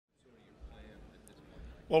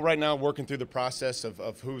Well, right now, working through the process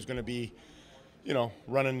of who's going to be,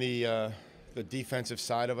 running the defensive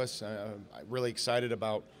side of us. I'm really excited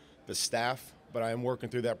about the staff, but I am working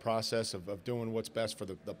through that process of doing what's best for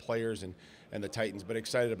the players and the Titans. But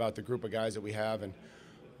excited about the group of guys that we have and,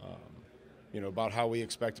 about how we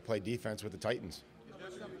expect to play defense with the Titans. If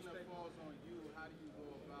there's something that falls on you, how do you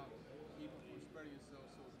go about keeping from spreading yourself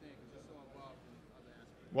so thin? Because you're so involved in other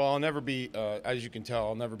aspects. Well, I'll never be, as you can tell,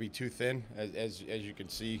 I'll never be too thin. As you can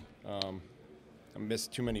see, I miss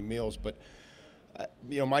too many meals. But,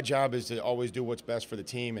 my job is to always do what's best for the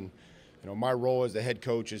team. And, my role as the head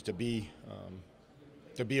coach is to be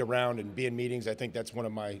around and be in meetings. I think that's one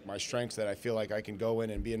of my strengths, that I feel like I can go in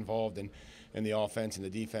and be involved in the offense and the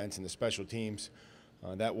defense and the special teams.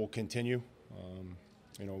 That will continue,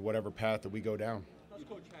 whatever path that we go down. How's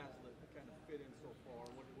Coach Haslett kind of fit in so far?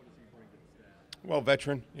 What does he bring to the staff? Well,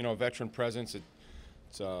 veteran presence.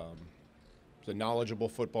 It's a knowledgeable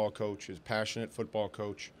football coach, is a passionate football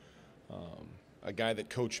coach, a guy that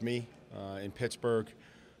coached me in Pittsburgh.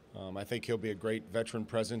 I think he'll be a great veteran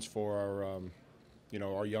presence for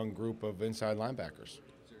our young group of inside linebackers. Is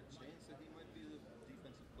there a chance that he might be the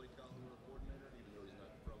defensive play calling coordinator, even though he's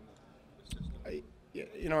not from the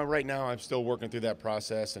system? Right now I'm still working through that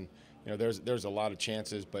process, and there's a lot of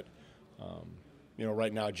chances, but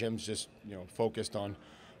right now Jim's just focused on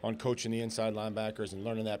coaching the inside linebackers and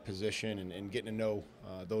learning that position and getting to know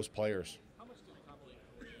those players. How much did Kamale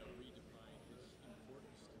redefine his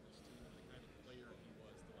importance to this team and the kind of player he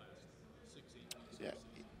was the last 6-8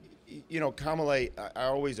 weeks? Yeah, Kamale, I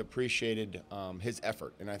always appreciated his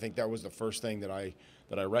effort, and I think that was the first thing that I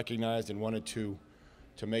recognized and wanted to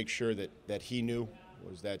make sure that he knew,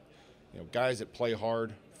 was that guys that play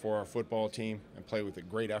hard for our football team and play with a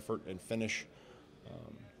great effort and finish,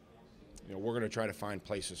 we're going to try to find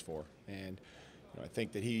places for. And I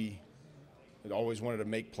think that he had always wanted to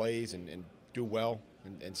make plays and do well,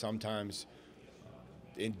 and sometimes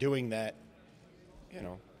in doing that,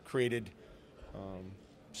 created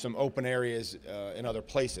some open areas in other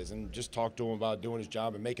places, and just talked to him about doing his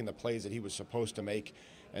job and making the plays that he was supposed to make,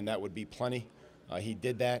 and that would be plenty. He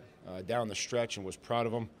did that down the stretch and was proud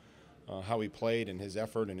of him, how he played and his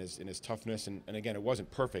effort and his toughness. And again, it wasn't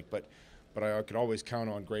perfect, but I could always count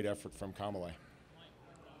on great effort from Kamale.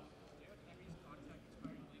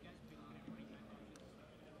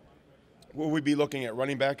 Will we be looking at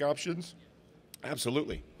running back options?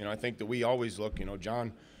 Absolutely. I think that we always look.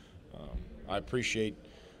 John, I appreciate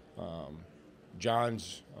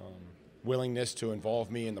John's willingness to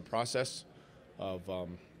involve me in the process of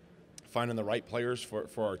finding the right players for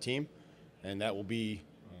our team, and that will be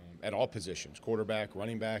at all positions: quarterback,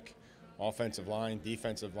 running back, offensive line,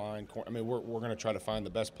 defensive line. We're going to try to find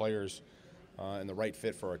the best players and the right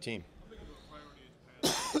fit for our team.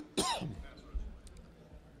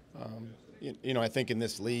 I think in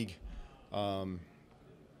this league,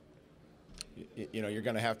 you're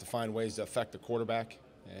going to have to find ways to affect the quarterback,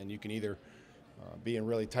 and you can either be in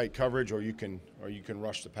really tight coverage or you can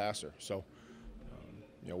rush the passer. So,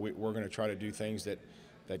 we're going to try to do things that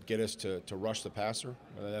get us to rush the passer,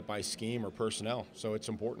 whether that by scheme or personnel. So it's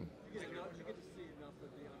important. You get to see enough of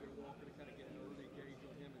DeAndre Walker to kind of get an early gauge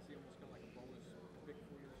on him. Is he almost kind of like a bonus pick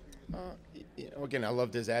for you this year? Again, I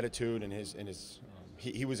loved his attitude and his.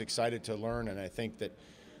 He was excited to learn, and I think that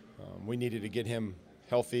we needed to get him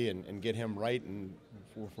healthy and get him right. And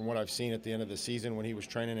from what I've seen at the end of the season when he was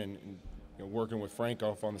training and working with Frank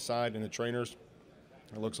off on the side and the trainers,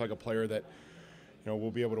 it looks like a player that we'll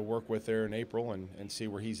be able to work with there in April and see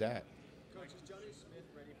where he's at. Coach, is Johnny Smith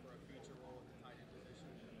ready for a feature role at the tight end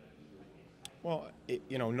position?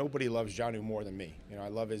 Well, nobody loves Johnny more than me. I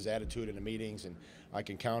love his attitude in the meetings, and I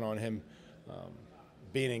can count on him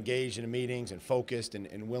being engaged in the meetings and focused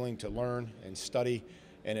and willing to learn and study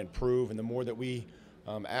and improve. And the more that we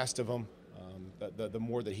asked of him, the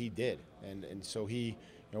more that he did. And so he,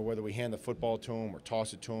 whether we hand the football to him or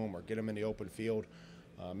toss it to him or get him in the open field,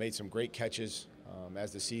 made some great catches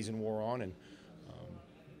as the season wore on. And,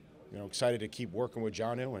 excited to keep working with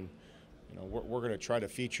Jonnu. And, we're going to try to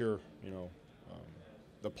feature,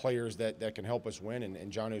 the players that can help us win,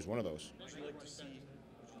 and Jonnu is one of those. Would you like to see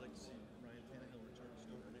Ryan Tannehill return to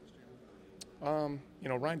starter next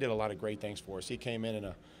year? Ryan did a lot of great things for us. He came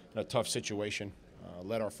in a tough situation,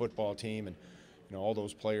 led our football team, and all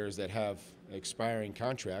those players that have expiring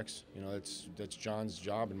contracts. That's John's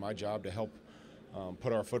job and my job to help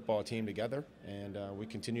put our football team together, and we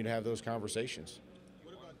continue to have those conversations.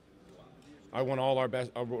 I want all our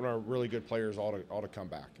best. I want our really good players all to come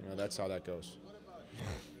back. That's how that goes.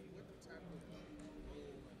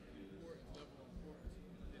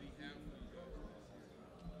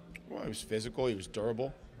 Well, he was physical. He was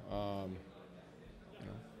durable.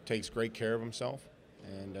 Takes great care of himself,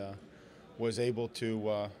 and was able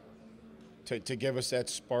to give us that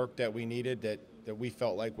spark that we needed, that we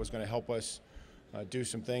felt like was going to help us do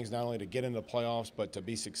some things, not only to get into the playoffs, but to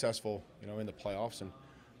be successful, in the playoffs. And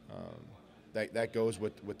that goes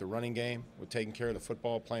with the running game, with taking care of the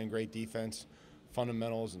football, playing great defense,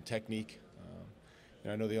 fundamentals, and technique.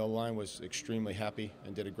 I know the O-line was extremely happy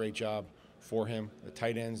and did a great job for him. The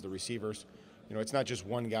tight ends, the receivers. It's not just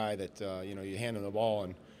one guy that you hand him the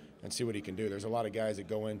ball and see what he can do. There's a lot of guys that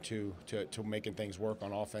go into to making things work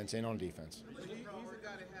on offense and on defense. He's a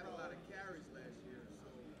guy that had a lot of carries last year, so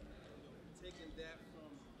taking that from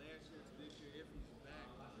last year to this year, if he's back,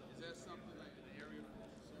 is that something like an area of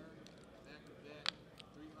concern? Back to back,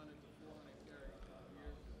 300 to 400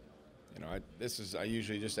 carries? I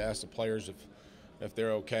usually just ask the players if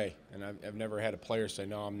they're okay, and I've never had a player say,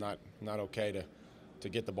 no, I'm not okay to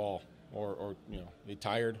get the ball, or you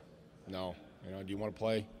tired? No. Do you want to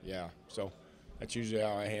play? Yeah. So that's usually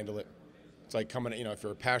how I handle it. It's like coming, if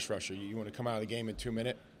you're a pass rusher, you want to come out of the game in 2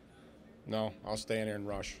 minutes? No, I'll stay in there and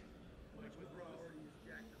rush.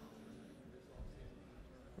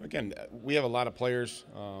 Again, we have a lot of players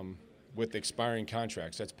with expiring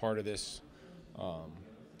contracts. That's part of this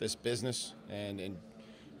this business, and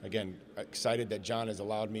again, excited that John has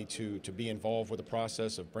allowed me to be involved with the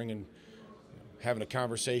process of having a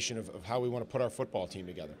conversation of how we want to put our football team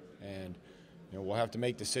together. And we'll have to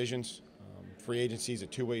make decisions. Free agency is a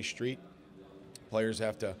two-way street. Players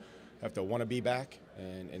have to want to be back,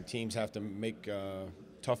 and teams have to make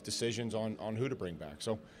tough decisions on who to bring back.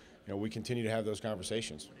 So, we continue to have those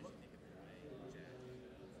conversations.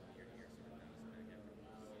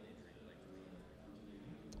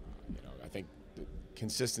 I think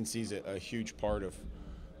consistency is a huge part of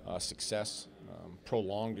success,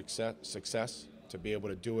 prolonged success, to be able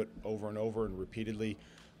to do it over and over and repeatedly,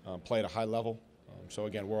 play at a high level. So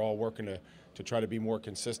again, we're all working to try to be more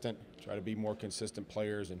consistent, try to be more consistent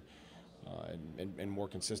players and more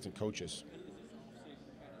consistent coaches.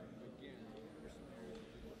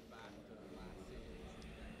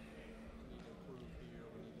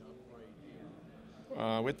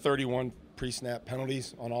 With 31 pre-snap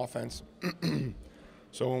penalties on offense.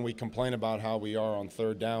 So when we complain about how we are on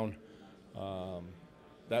third down,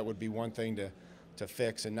 that would be one thing to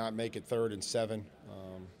fix, and not make it 3rd and 7,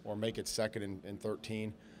 or make it 2nd and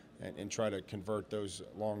 13, and try to convert those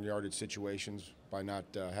long yardage situations by not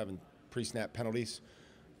having pre-snap penalties.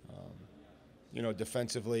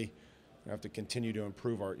 Defensively, we have to continue to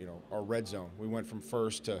improve our red zone. We went from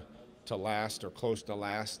first to last, or close to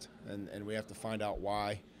last, and we have to find out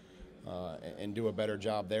why, and do a better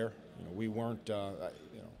job there. We weren't,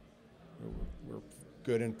 we're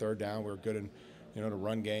good in third down. We're good in, the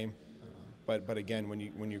run game. But again,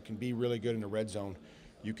 when you can be really good in the red zone,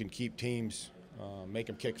 you can keep teams, make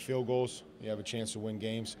them kick field goals. You have a chance to win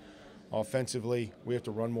games. Offensively, we have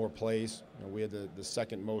to run more plays. We had the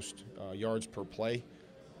second most yards per play,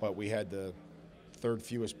 but we had the 3rd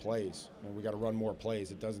fewest plays. We got to run more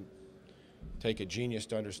plays. It doesn't take a genius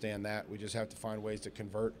to understand that. We just have to find ways to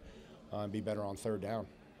convert and be better on third down.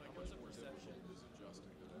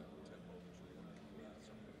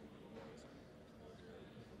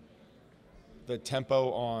 The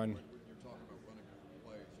tempo on.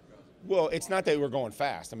 Well, it's not that we're going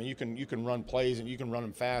fast. I mean, you can run plays and you can run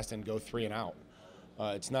them fast and go 3 and out.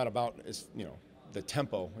 It's not about the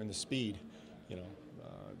tempo and the speed.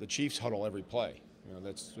 The Chiefs huddle every play.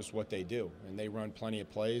 That's just what they do, and they run plenty of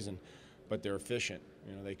plays, but they're efficient.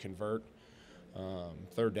 They convert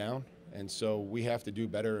third down, and so we have to do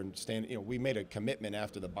better and stand. We made a commitment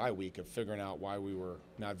after the bye week of figuring out why we were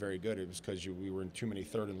not very good. It was because we were in too many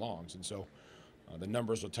 3rd and longs, and so. The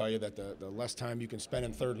numbers will tell you that the less time you can spend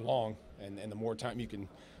in 3rd and long, and the more time you can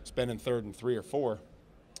spend in 3rd and 3 or 4,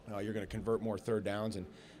 you're going to convert more third downs and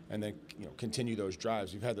then continue those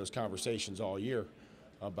drives. We've had those conversations all year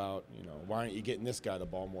about why aren't you getting this guy the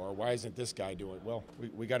ball more, or why isn't this guy doing it? Well,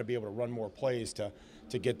 we got to be able to run more plays to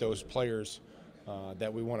get those players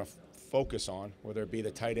that we want to focus on, whether it be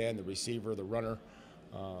the tight end, the receiver, the runner.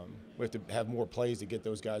 We have to have more plays to get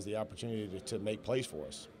those guys the opportunity to make plays for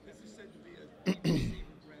us. Receiver,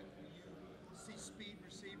 Brad, will you see speed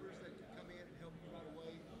receivers that can come in and help you right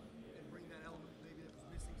away and bring that element maybe that was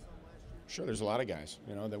missing some last year? Sure, there's a lot of guys,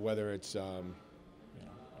 that whether it's, I don't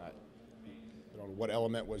know what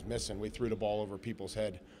element was missing. We threw the ball over people's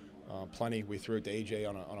head plenty. We threw it to AJ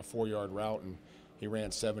on a 4-yard route, and he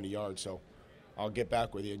ran 70 yards. So I'll get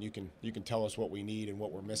back with you, and you can tell us what we need and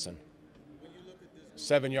what we're missing. When you look at this,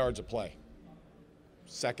 7 yards a play,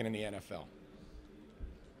 2nd in the NFL.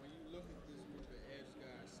 when you look at this group of edge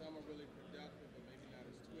guys, some are really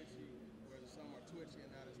twitchy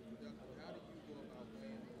and not as productive. How do you go about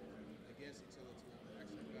playing against each other to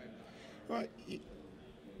actually guide them? Well,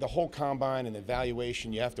 the whole combine and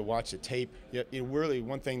evaluation, you have to watch the tape. Really,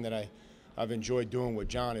 one thing that I've enjoyed doing with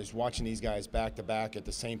John is watching these guys back to back at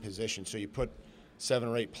the same position. So you put 7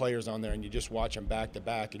 or 8 players on there and you just watch them back to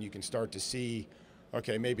back, and you can start to see,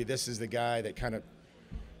 okay, maybe this is the guy that kind of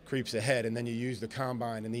creeps ahead, and then you use the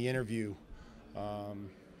combine and the interview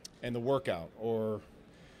and the workout or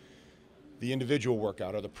the individual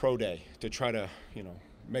workout or the pro day to try to,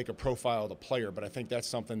 make a profile of the player. But I think that's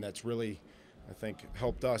something that's really,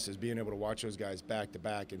 helped us, is being able to watch those guys back to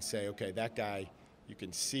back and say, okay, that guy, you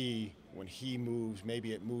can see when he moves,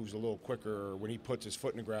 maybe it moves a little quicker, or when he puts his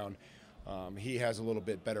foot in the ground, he has a little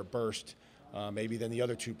bit better burst maybe than the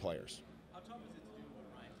other 2 players. How tough is it to do what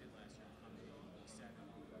Ryan did last year?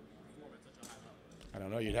 Perform at such a high level? I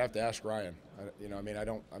don't know. You'd have to ask Ryan.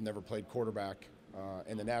 I've never played quarterback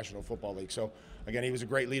in the National Football League. So, again, he was a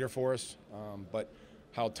great leader for us. But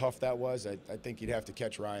how tough that was, I think you'd have to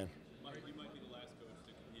catch Ryan. Mike, you might be the last coach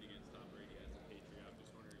to compete against Tom Brady as a Patriot. I'm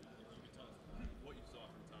just wondering if you could tell us what you saw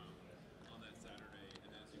from Tom on that Saturday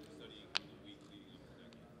and as you were studying through the week leading up to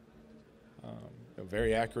that game. A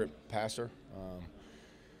very accurate passer.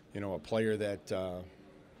 A player that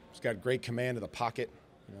has got great command of the pocket.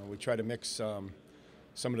 We try to mix some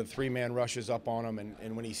of the 3-man rushes up on him,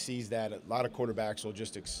 and when he sees that, a lot of quarterbacks will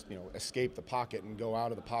just escape the pocket and go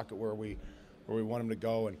out of the pocket where we want him to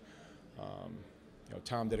go. And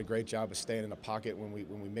Tom did a great job of staying in the pocket when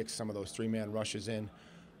we mixed some of those 3-man rushes in.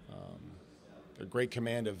 A great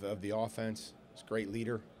command of the offense. He's a great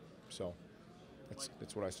leader. So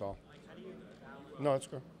that's what I saw. No, that's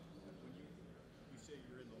good. You say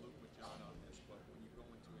you're in the loop with John on this, but when you go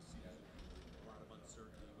into a season, a lot of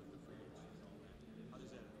uncertainty with the free agencies and all that, how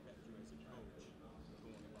does that affect you as a coach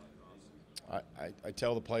going about the offseason? I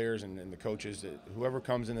tell the players and the coaches that whoever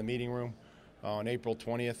comes in the meeting room on April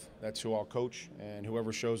 20th, that's who I'll coach, and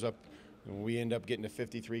whoever shows up, when we end up getting to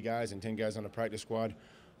 53 guys and 10 guys on the practice squad,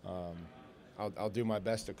 I'll do my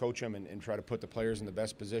best to coach them and try to put the players in the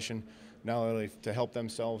best position, not only to help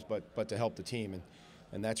themselves but to help the team.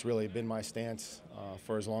 And that's really been my stance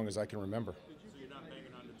for as long as I can remember. So you're not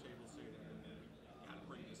banging on the table saying, got to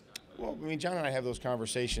bring this guy back? Well, John and I have those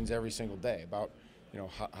conversations every single day about,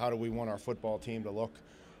 how do we want our football team to look.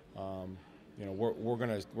 We're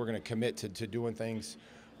gonna commit to doing things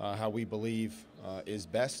how we believe is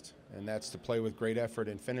best, and that's to play with great effort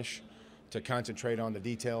and finish, to concentrate on the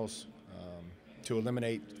details, to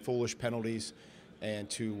eliminate foolish penalties, and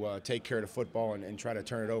to take care of the football and try to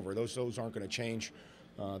turn it over. Those aren't going to change.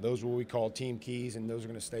 Those are what we call team keys, and those are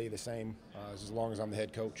going to stay the same as long as I'm the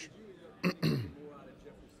head coach.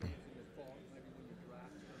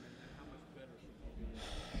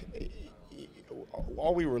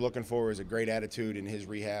 All we were looking for was a great attitude in his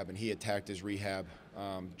rehab, and he attacked his rehab.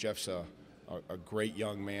 Jeff's a great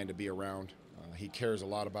young man to be around. He cares a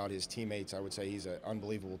lot about his teammates. I would say he's an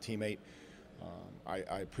unbelievable teammate.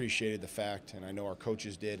 I appreciated the fact, and I know our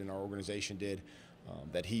coaches did and our organization did,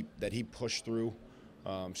 that he pushed through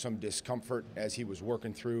some discomfort as he was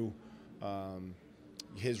working through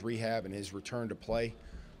his rehab and his return to play.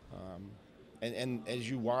 And as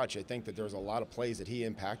you watch, I think that there's a lot of plays that he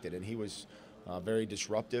impacted, and he was very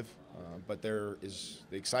disruptive. But the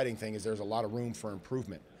exciting thing is there's a lot of room for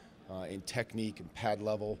improvement in technique and pad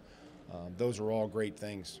level. Those are all great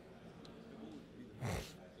things.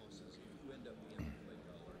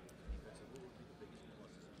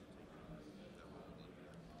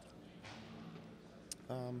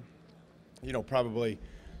 Probably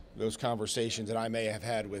those conversations that I may have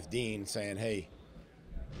had with Dean saying, hey,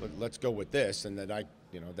 let's go with this, and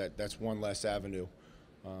that's one less avenue.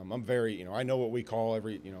 I'm very, I know what we call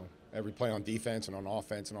every play on defense and on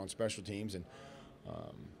offense and on special teams, and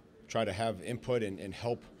try to have input and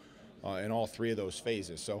help in all 3 of those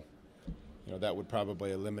phases. So, that would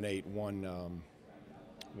probably eliminate one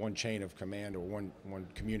chain of command or one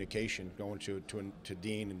communication going to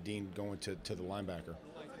Dean, and Dean going to the linebacker.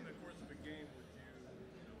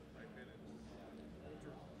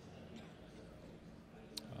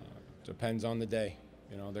 Depends on the day.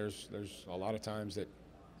 There's a lot of times that,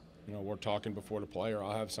 we're talking before the play, or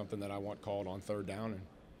I'll have something that I want called on 3rd down,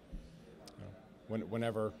 and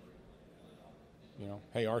whenever,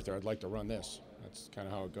 hey Arthur, I'd like to run this. That's kind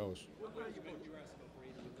of how it goes. You asked about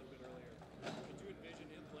Brady a little bit earlier. Could you envision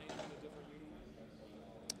him playing in a different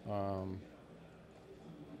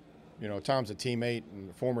uniform? Tom's a teammate and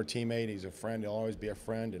a former teammate. He's a friend. He'll always be a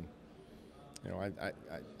friend, and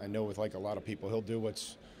I know with like a lot of people, he'll do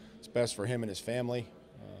what's best for him and his family,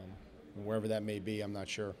 and wherever that may be. I'm not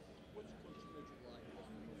sure. What's the coach that you like from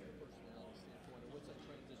a personality standpoint?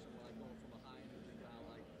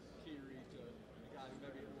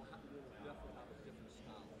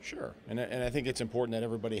 Sure, and I think it's important that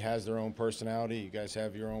everybody has their own personality. You guys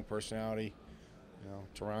have your own personality. You know,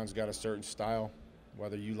 Teron's got a certain style,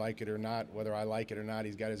 whether you like it or not, whether I like it or not.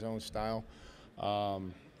 He's got his own style.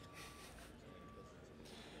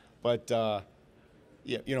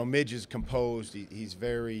 Yeah, you know, Midge is composed. He's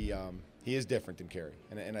very he is different than Carey,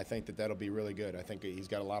 and I think that that'll be really good. I think he's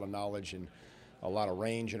got a lot of knowledge and a lot of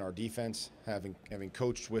range in our defense. Having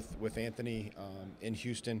coached with Anthony in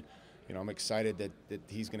Houston, you know, I'm excited that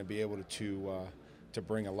he's going to be able to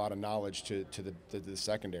bring a lot of knowledge to the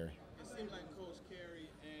secondary. It seemed like Coach Carey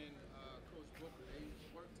and Coach Booker, they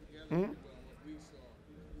worked together Mm-hmm. well, what we saw.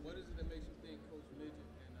 What is it that makes you think Coach Midget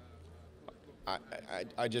and Coach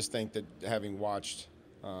Booker? I just think that having watched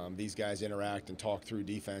these guys interact and talk through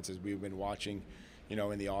defense as we've been watching, you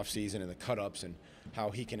know, in the offseason and the cut-ups and how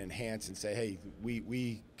he can enhance and say, hey,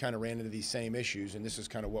 we kind of ran into these same issues and this is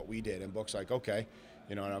kind of what we did. And Book's like, okay,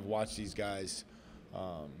 you know, and I've watched these guys,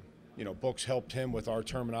 you know, Book's helped him with our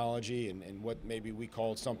terminology and what maybe we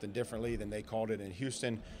called something differently than they called it in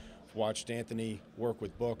Houston. I've watched Anthony work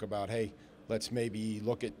with Book about, hey, let's maybe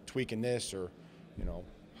look at tweaking this or, you know,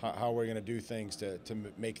 how we're going to do things to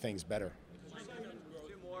make things better.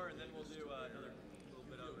 Two more, and then we'll do another little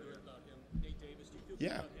bit of it. About him, Nate Davis. Do you feel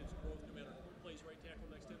Yeah. good about his growth no matter who plays right tackle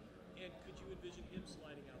next to him? And could you envision him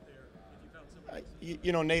sliding out there if you found somebody?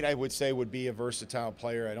 You know, Nate, I would say would be a versatile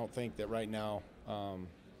player. I don't think that right now,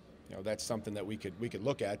 you know, that's something that we could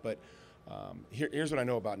look at. But here's what I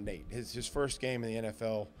know about Nate. His first game in the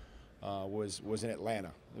NFL was in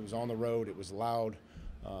Atlanta. It was on the road. It was loud.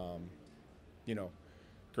 You know,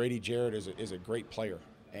 Grady Jarrett is a great player,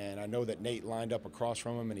 and I know that Nate lined up across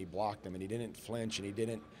from him and he blocked him and he didn't flinch and he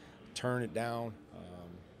didn't turn it down.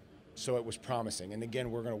 So it was promising. And again,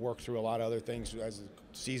 we're going to work through a lot of other things as the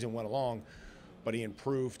season went along, but he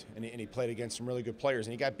improved and he played against some really good players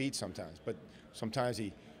and he got beat sometimes. But sometimes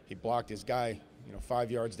he blocked his guy, you know, 5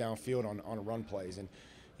 yards downfield on a run plays, and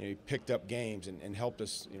you know, he picked up games and helped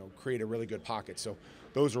us, you know, create a really good pocket. So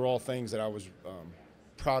those are all things that I was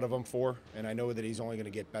proud of him for, and I know that he's only going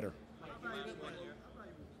to get better. How about you, Ryan?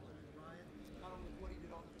 Not only what he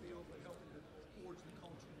did on the field, but helping to forge the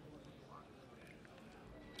culture in the locker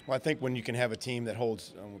room. Well, I think when you can have a team that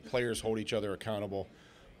holds players hold each other accountable,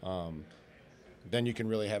 then you can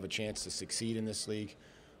really have a chance to succeed in this league.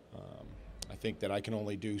 I think that I can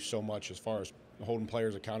only do so much as far as holding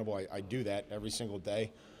players accountable. I do that every single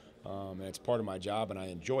day, and it's part of my job, and I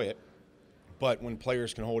enjoy it. But when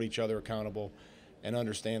players can hold each other accountable and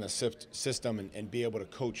understand the system and be able to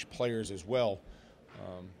coach players as well,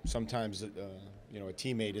 sometimes you know, a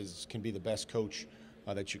teammate can be the best coach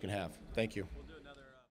that you can have. Thank you.